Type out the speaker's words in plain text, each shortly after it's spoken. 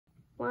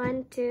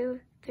1,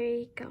 2,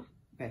 3, go.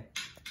 Okay.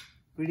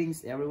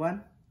 Greetings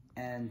everyone,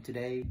 and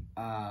today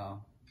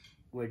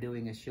we're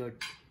doing a short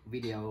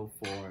video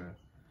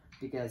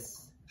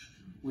because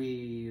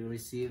we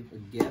received a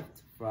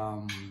gift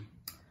from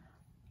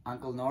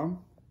Uncle Norm.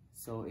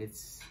 So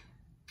it's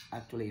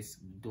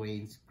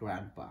Dwayne's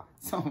grandpa.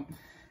 So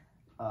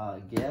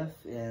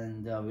gift,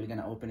 and we're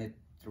gonna open it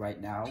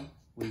right now.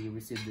 We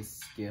received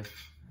this gift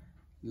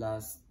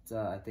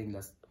I think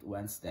last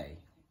Wednesday,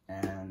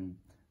 and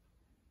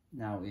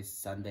now is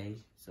Sunday,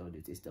 so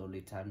this is the only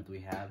time that we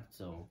have.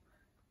 So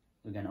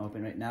we're gonna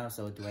open right now.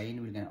 So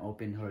Dwayne, we're gonna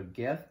open her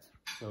gift.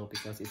 So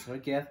because it's her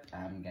gift,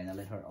 I'm gonna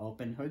let her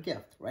open her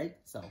gift, right?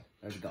 So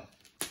there we go.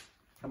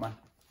 Come on.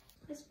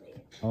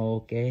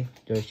 Okay,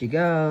 there she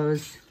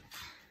goes.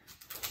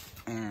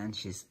 And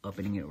she's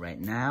opening it right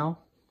now.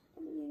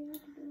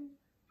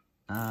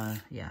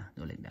 Yeah,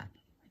 do like that.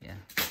 Yeah.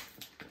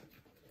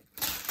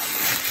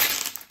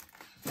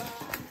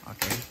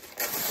 Okay.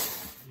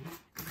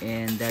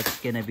 And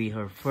that's gonna be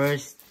her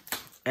first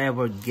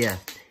ever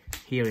gift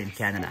here in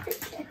Canada.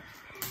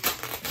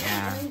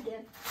 Yeah.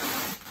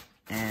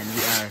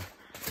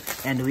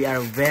 And we are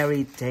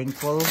very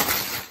thankful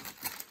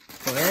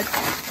for it.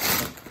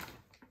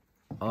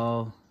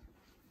 Oh,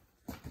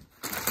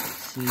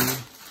 see,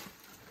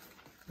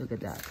 look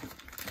at that.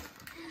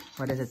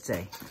 What does it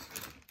say?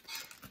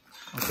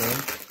 Okay.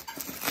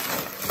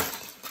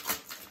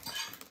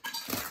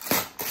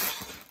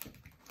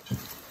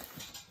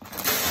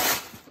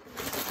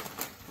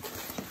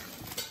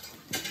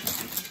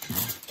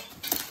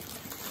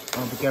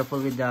 Oh, be careful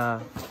with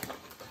the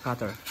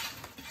cutter.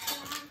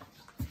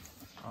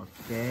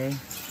 Okay.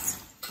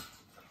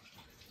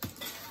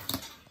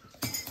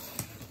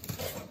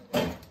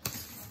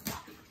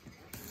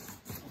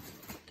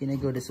 Can I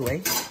go this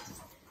way?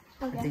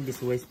 Okay. I think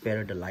this way is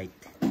better, the light.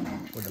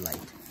 For the light.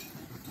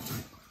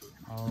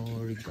 Oh,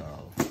 here we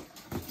go.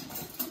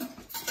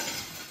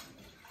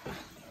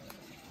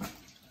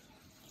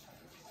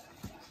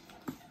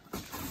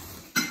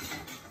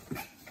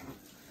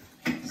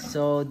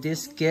 So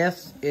this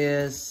gift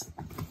is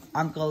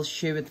Uncle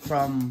shipped it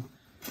from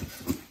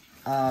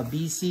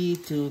BC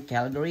to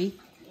Calgary,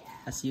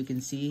 as you can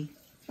see.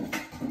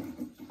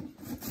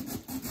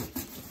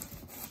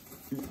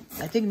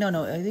 I think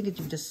I think it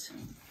just.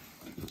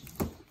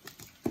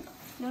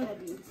 No,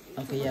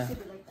 okay, yeah.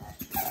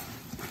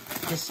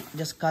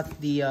 Just cut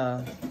the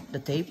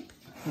tape,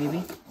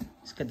 maybe.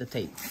 Just cut the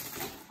tape.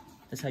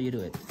 That's how you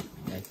do it,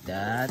 like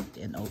that,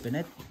 and open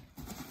it.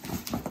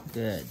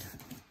 Good.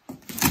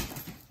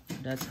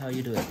 That's how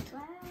you do it.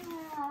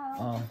 Wow.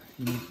 Oh,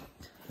 you need.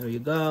 Here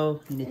you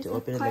go. You need to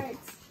open it.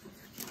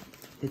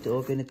 Need to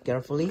open it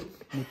carefully.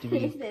 You need to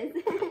be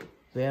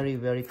very,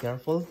 very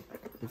careful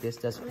because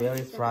that's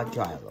very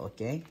fragile.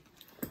 Okay.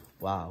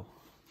 Wow.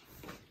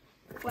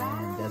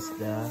 And that's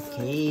the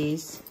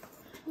case.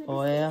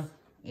 Oh yeah,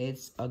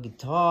 it's a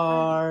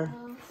guitar.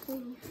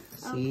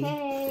 See?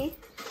 Okay.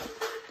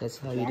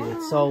 That's how you do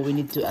it. So we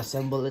need to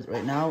assemble it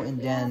right now,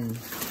 and then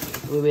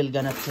we will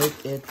gonna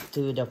take it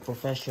to the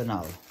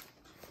professional.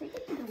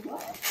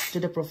 To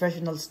the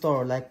professional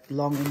store, like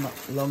Long in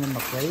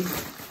McQuaid.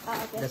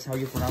 Okay. That's how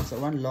you pronounce that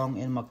one, Long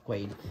in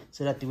McQuaid.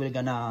 So that we're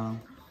gonna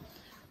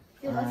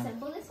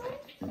assemble this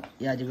one?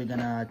 Yeah, they were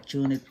gonna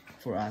tune it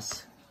for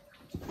us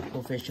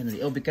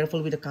professionally. Oh, be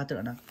careful with the cutter,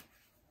 Anna.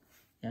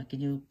 Yeah,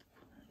 can you?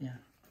 Yeah.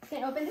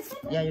 Can I open this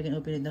one? Yeah, you can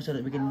open it now so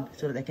that we can,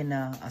 so that I can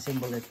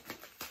assemble it.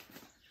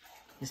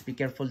 Just be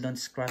careful, don't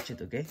scratch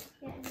it, okay?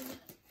 Yeah.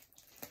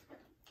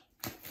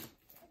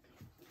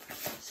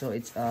 So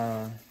it's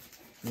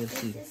we'll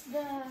see. This is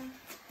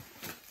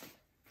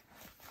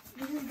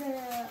the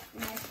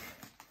neck.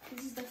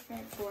 This is the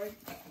fretboard.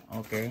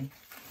 Okay.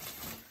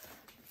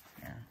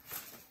 Yeah.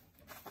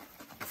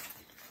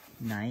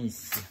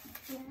 Nice.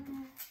 Yeah.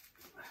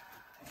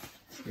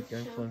 Be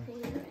careful.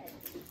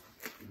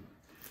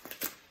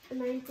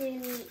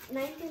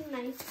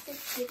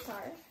 1996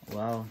 guitar.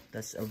 Wow,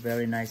 that's a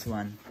very nice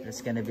one.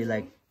 That's gonna be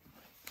like,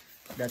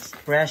 that's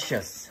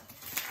precious.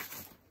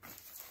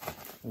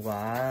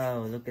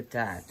 Wow, look at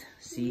that.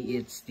 See,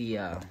 it's the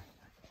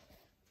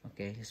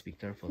okay, just be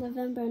careful.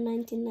 November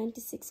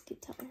 1996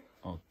 guitar.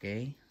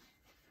 Okay.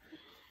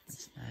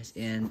 That's nice.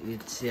 And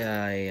it's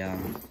a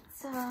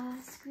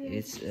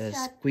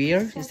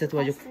square. Is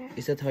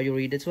that how you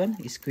read this one?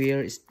 Is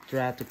Square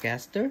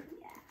Stratocaster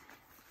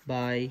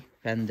by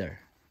Fender.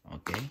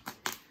 Okay.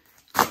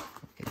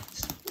 Okay,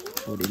 let's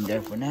put it in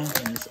there for now,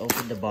 and let's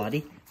open the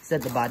body. Is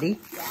that the body?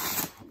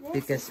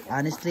 Because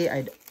honestly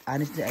I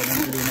don't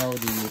really know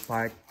the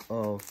part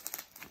of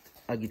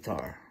a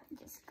guitar.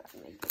 Just gotta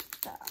make it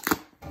stop.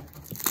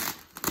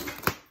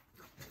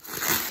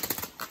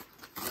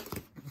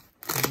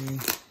 Okay.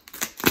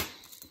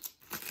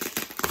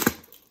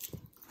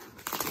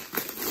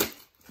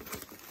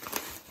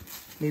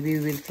 Maybe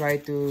we'll try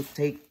to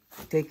take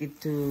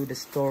it to the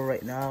store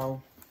right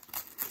now.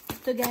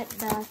 To get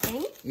the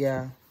thing?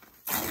 Yeah.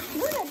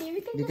 No, Daddy,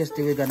 we can because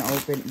they were gonna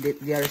open.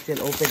 They are still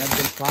open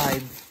until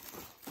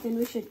 5. Then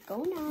we should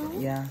go now.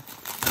 Yeah.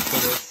 After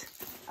this.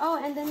 Oh,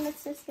 and then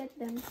let's just get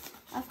them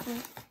after.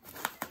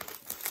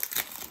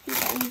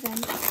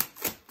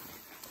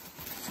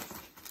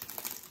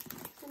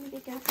 Let me be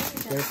careful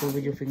with that. Careful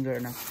with your finger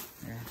now.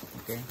 Yeah,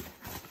 okay.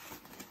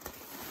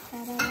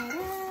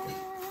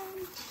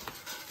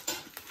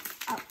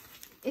 Oh,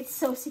 it's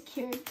so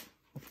secured.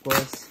 Of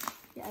course.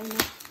 Yeah, I know.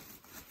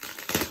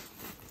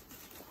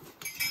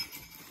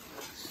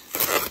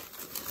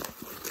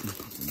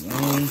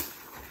 Okay.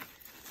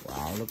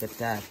 Wow, look at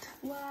that.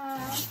 Wow.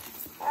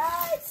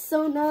 Ah, it's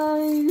so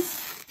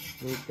nice.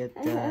 Look at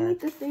I that. need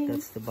to think.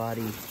 That's the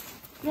body.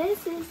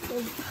 This is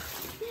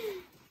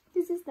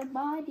the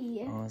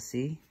body. Oh,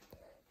 see?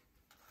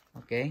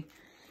 Okay.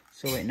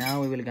 So right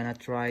now we will gonna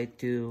try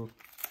to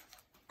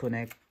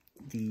connect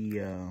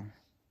the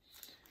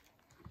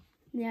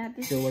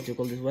so what you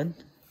call this one?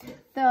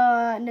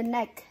 The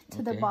neck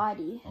to the Okay.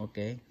 body.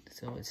 Okay.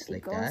 So it's It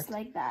like goes that.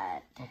 like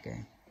that.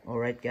 Okay. All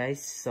right,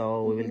 guys.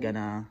 So we will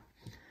gonna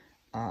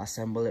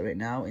assemble it right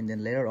now, and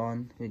then later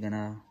on we're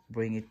gonna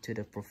bring it to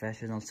the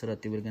professional so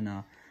that they will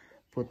gonna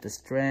put the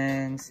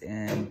strings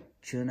and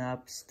tune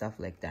up stuff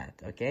like that.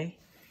 Okay.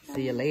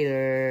 See you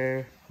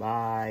later.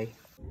 Bye.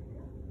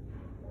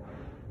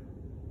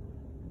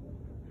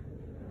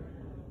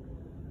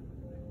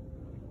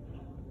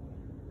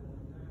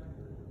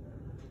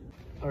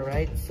 All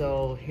right,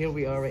 so here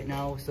we are right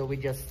now. So we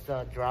just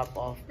drop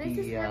off This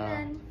is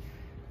heaven.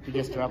 we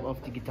just drop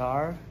off the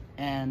guitar,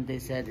 and they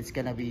said it's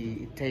gonna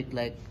take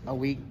like a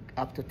week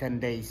up to 10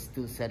 days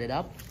to set it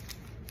up.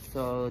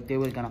 So they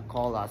were gonna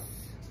call us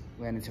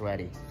when it's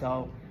ready.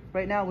 So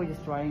right now we're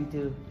just trying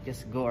to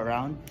just go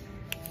around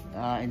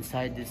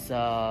inside this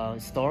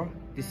store.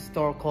 This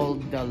store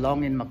called the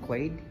Long and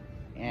McQuaid,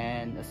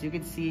 and as you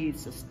can see,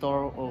 it's a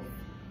store of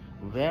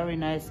very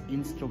nice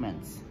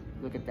instruments.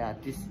 Look at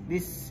that. This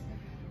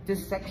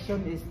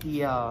section is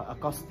the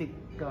acoustic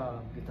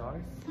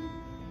guitars.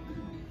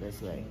 This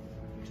way.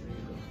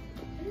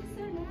 It's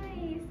so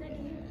nice. There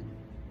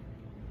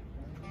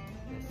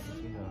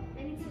you go.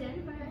 And it's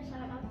done for a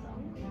shout out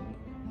song.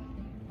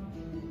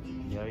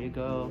 There you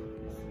go.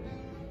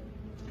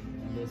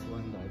 And this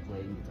one guy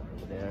playing guitar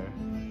over there.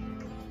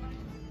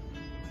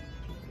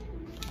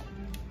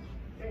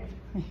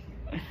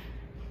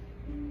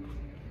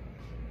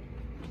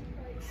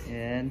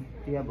 And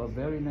we have a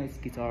very nice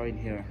guitar in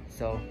here.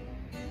 So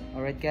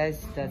alright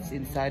guys, that's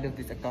inside of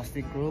this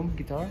acoustic room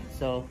guitar.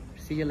 So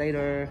see you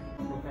later.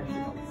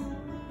 Professionals.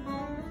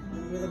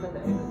 Look at the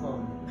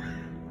microphone.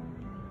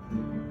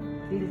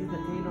 See, this is the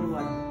Taylor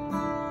one.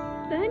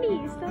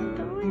 Bunny, stop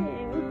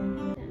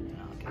doing.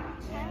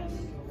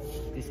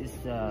 This is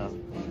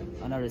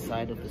another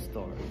side of the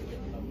store.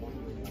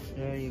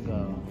 There you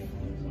go.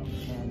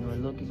 And we're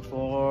looking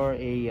for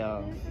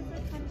a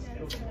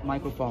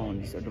microphone.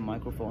 These are the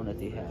microphone that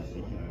they have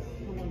in here.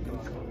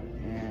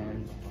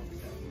 And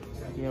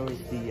here is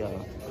the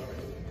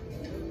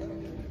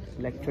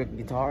electric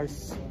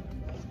guitars.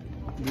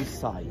 This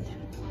side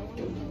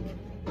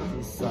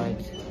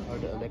are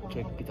the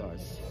electric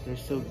guitars. They're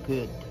so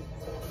good.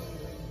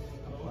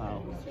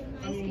 Wow.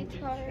 Nice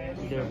guitar.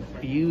 They're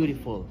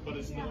beautiful.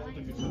 This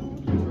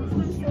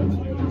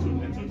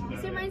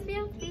reminds me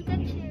of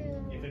Pikachu.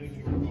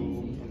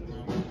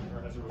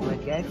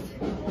 Alright guys,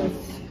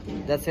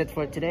 that's it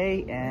for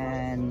today,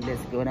 and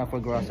let's go now for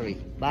grocery.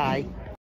 Bye.